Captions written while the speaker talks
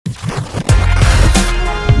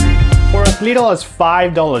as little as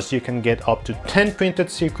 $5, you can get up to 10 printed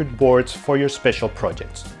circuit boards for your special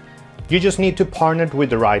projects. You just need to partner with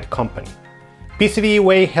the right company.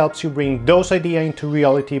 PCBWay helps you bring those ideas into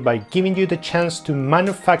reality by giving you the chance to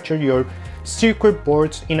manufacture your circuit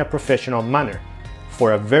boards in a professional manner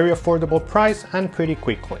for a very affordable price and pretty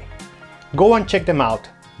quickly. Go and check them out.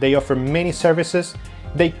 They offer many services,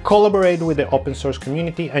 they collaborate with the open source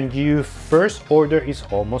community, and your first order is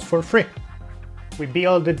almost for free. We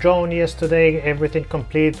built the drone yesterday, everything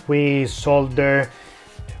complete, we soldered,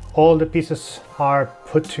 all the pieces are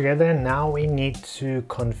put together. Now we need to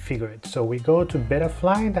configure it. So we go to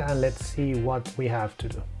Betaflight and let's see what we have to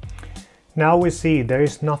do. Now we see there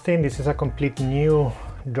is nothing, this is a complete new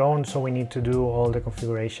drone, so we need to do all the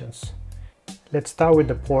configurations. Let's start with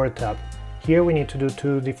the port tab. Here we need to do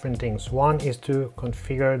two different things. One is to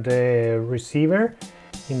configure the receiver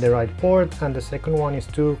in the right port, and the second one is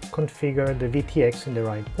to configure the VTX in the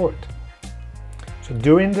right port. So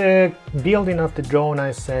during the building of the drone,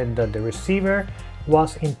 I said that the receiver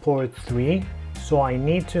was in port 3, so I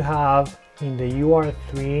need to have in the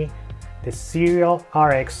UART3 the serial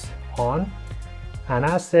RX on, and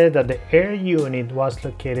I said that the air unit was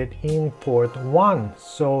located in port 1,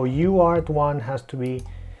 so UART1 has to be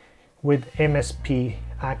with MSP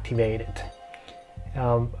activated.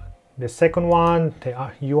 The second one, the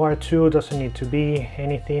UART2, doesn't need to be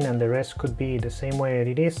anything, and the rest could be the same way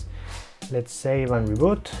it is. Let's save and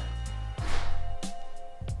reboot.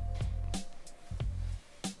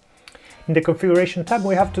 In the configuration tab,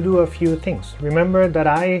 we have to do a few things. Remember that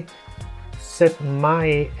I set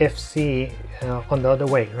my FC on the other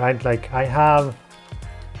way, right? Like I have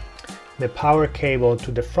the power cable to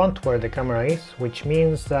the front where the camera is, which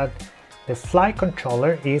means that the flight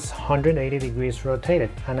controller is 180 degrees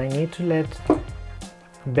rotated, and I need to let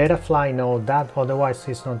Betaflight know that, otherwise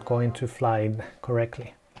it's not going to fly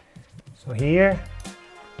correctly. So here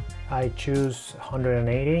I choose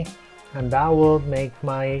 180, and that will make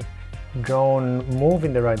my drone move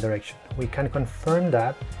in the right direction. We can confirm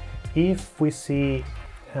that if we see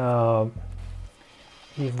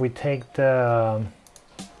if we take the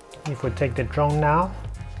drone now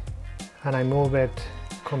and I move it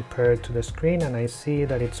compared to the screen, and I see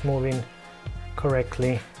that it's moving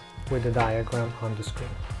correctly with the diagram on the screen.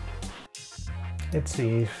 Let's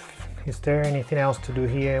see, is there anything else to do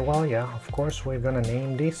here? Well, yeah, of course, we're gonna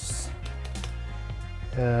name this.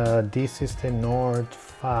 This is the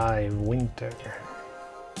Nord5 Winter.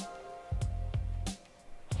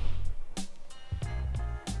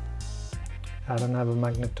 I don't have a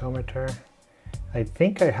magnetometer. I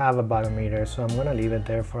think I have a barometer, so I'm gonna leave it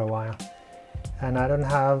there for a while. And I don't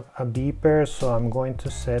have a beeper, so I'm going to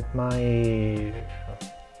set my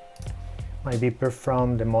beeper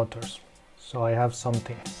from the motors, so I have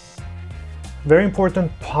something. Very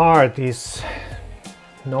important part is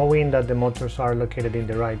knowing that the motors are located in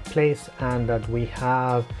the right place and that we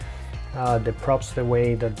have the props the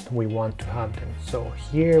way that we want to have them. So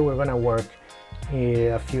here we're gonna work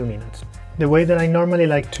in a few minutes. The way that I normally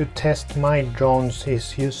like to test my drones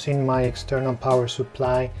is using my external power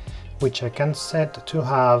supply, which I can set to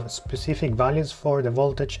have specific values for the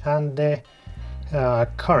voltage and the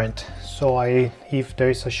current. So if there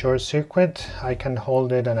is a short circuit, I can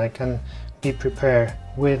hold it and I can be prepared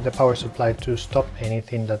with the power supply to stop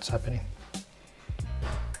anything that's happening.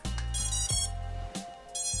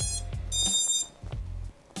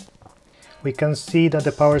 We can see that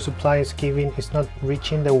the power supply is not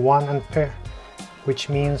reaching the 1 ampere, which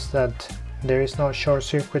means that there is no short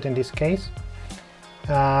circuit in this case.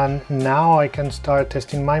 And now I can start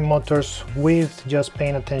testing my motors with just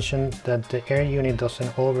paying attention that the air unit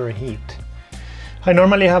doesn't overheat. I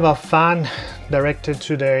normally have a fan directed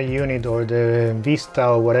to the air unit or the Vista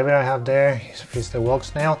or whatever I have there, is the walk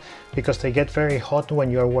snail, because they get very hot when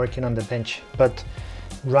you're working on the bench. But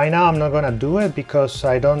right now I'm not gonna do it because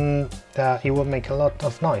I don't, it will make a lot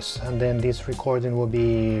of noise and then this recording will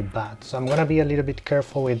be bad. So I'm gonna be a little bit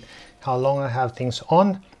careful with how long I have things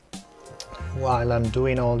on while I'm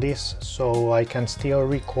doing all this, so I can still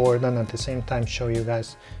record and at the same time show you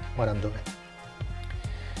guys what I'm doing.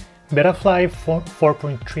 Betaflight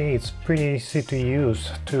 4.3 is pretty easy to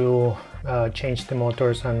use to change the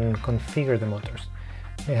motors and configure the motors.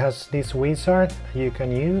 It has this wizard you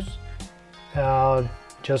can use.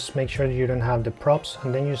 Just make sure you don't have the props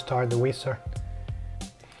and then you start the wizard.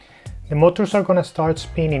 The motors are gonna start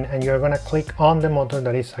spinning and you're gonna click on the motor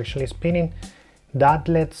that is actually spinning. That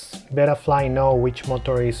lets Betaflight know which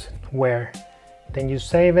motor is where. Then you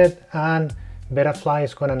save it and Betaflight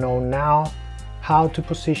is gonna know now how to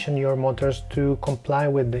position your motors to comply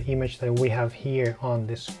with the image that we have here on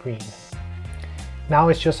the screen. Now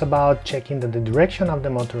it's just about checking that the direction of the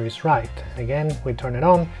motor is right. Again, we turn it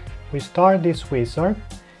on, we start this wizard,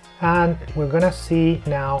 and we're gonna see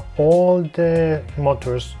now all the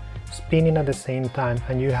motors spinning at the same time,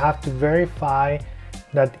 and you have to verify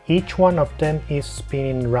that each one of them is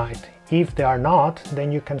spinning right. If they are not,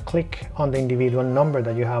 then you can click on the individual number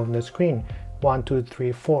that you have on the screen, 1, 2,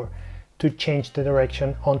 3, 4, to change the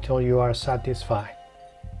direction until you are satisfied.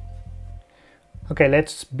 Okay,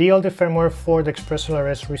 let's build the firmware for the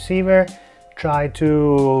ELRS receiver. Try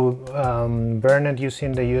to burn it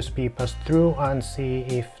using the USB pass-through and see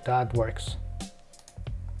if that works.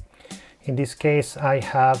 In this case, I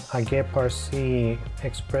have a GEPRC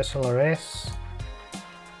ELRS,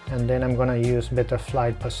 and then I'm gonna use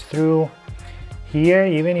Betaflight pass-through. Here,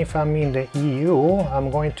 even if I'm in the EU,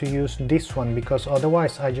 I'm going to use this one because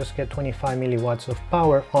otherwise I just get 25 milliwatts of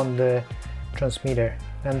power on the transmitter.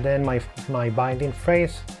 And then my binding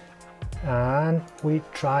phrase, and we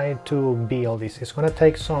try to build this. It's gonna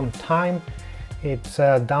take some time. It's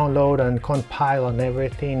download and compile and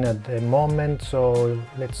everything at the moment, so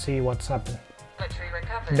let's see what's happened.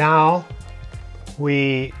 Now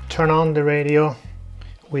we turn on the radio,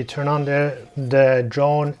 we turn on the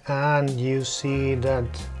drone, and you see that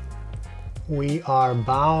we are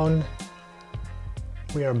bound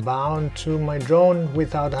to my drone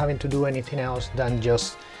without having to do anything else than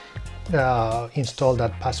just install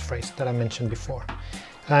that passphrase that I mentioned before.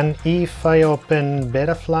 And if I open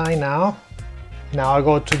Betafly now I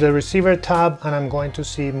go to the receiver tab and I'm going to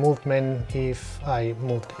see movement if I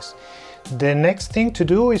move this. The next thing to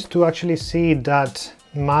do is to actually see that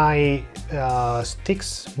my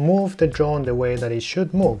sticks move the drone the way that it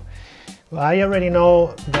should move. I already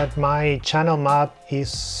know that my channel map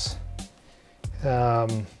is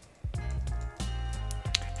in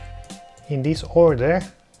this order,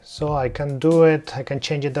 so I can do it, I can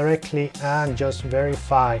change it directly and just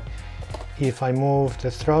verify. If I move the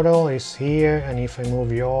throttle is here, and if I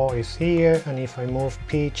move yaw is here, and if I move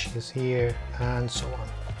pitch is here, and so on.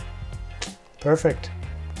 Perfect.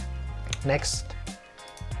 Next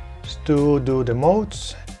is to do the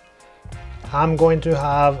modes. I'm going to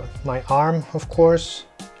have my arm, of course.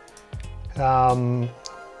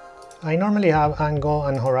 I normally have angle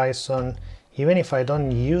and horizon, even if I don't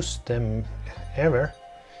use them ever,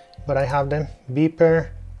 but I have them. Beeper,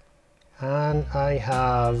 and I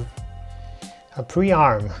have a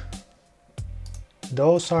pre-arm.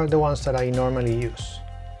 Those are the ones that I normally use.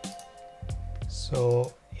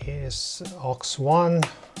 So is aux1,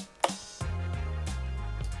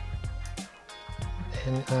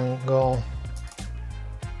 and angle.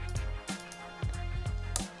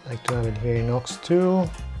 I like to have it here in aux2.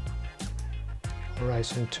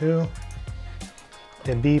 Horizon 2,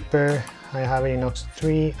 the beeper I have it in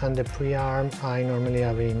aux3, and the pre-arm I normally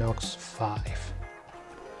have it in aux5.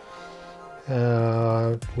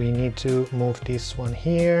 We need to move this one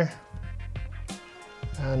here,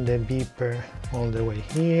 and the beeper all the way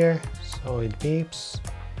here, so it beeps.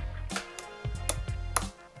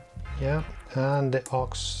 Yeah, and the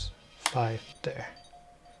aux5 there.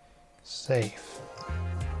 Save.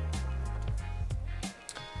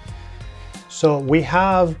 So we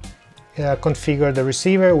have configured the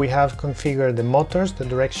receiver, we have configured the motors, the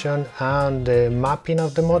direction and the mapping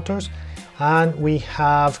of the motors, and we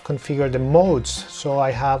have configured the modes, so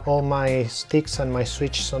I have all my sticks and my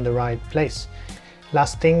switches on the right place.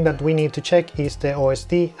 Last thing that we need to check is the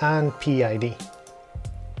OSD and PID.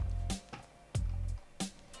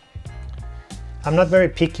 I'm not very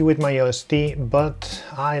picky with my OSD, but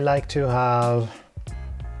I like to have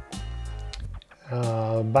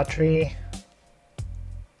battery,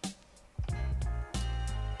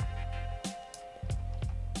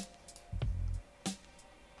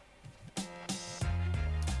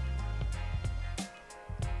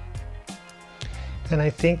 and I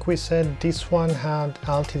think we said this one had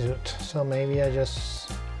altitude, so maybe I just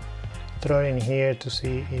throw it in here to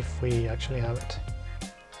see if we actually have it.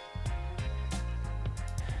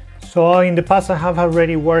 So in the past I have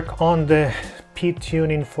already worked on the P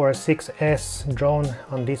tuning for a 6S drone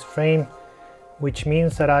on this frame, which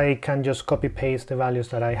means that I can just copy paste the values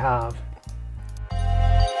that I have.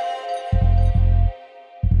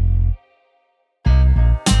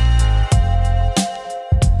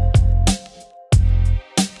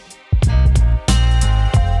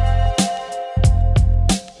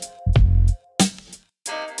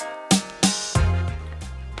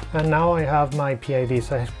 And now I have my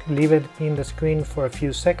PIDs. I leave it in the screen for a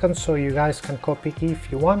few seconds so you guys can copy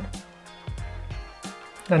if you want.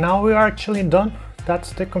 And now we are actually done.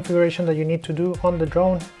 That's the configuration that you need to do on the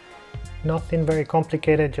drone. Nothing very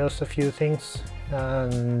complicated, just a few things.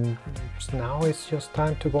 and now it's just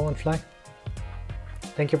time to go and fly.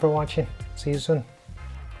 Thank you for watching. See you soon.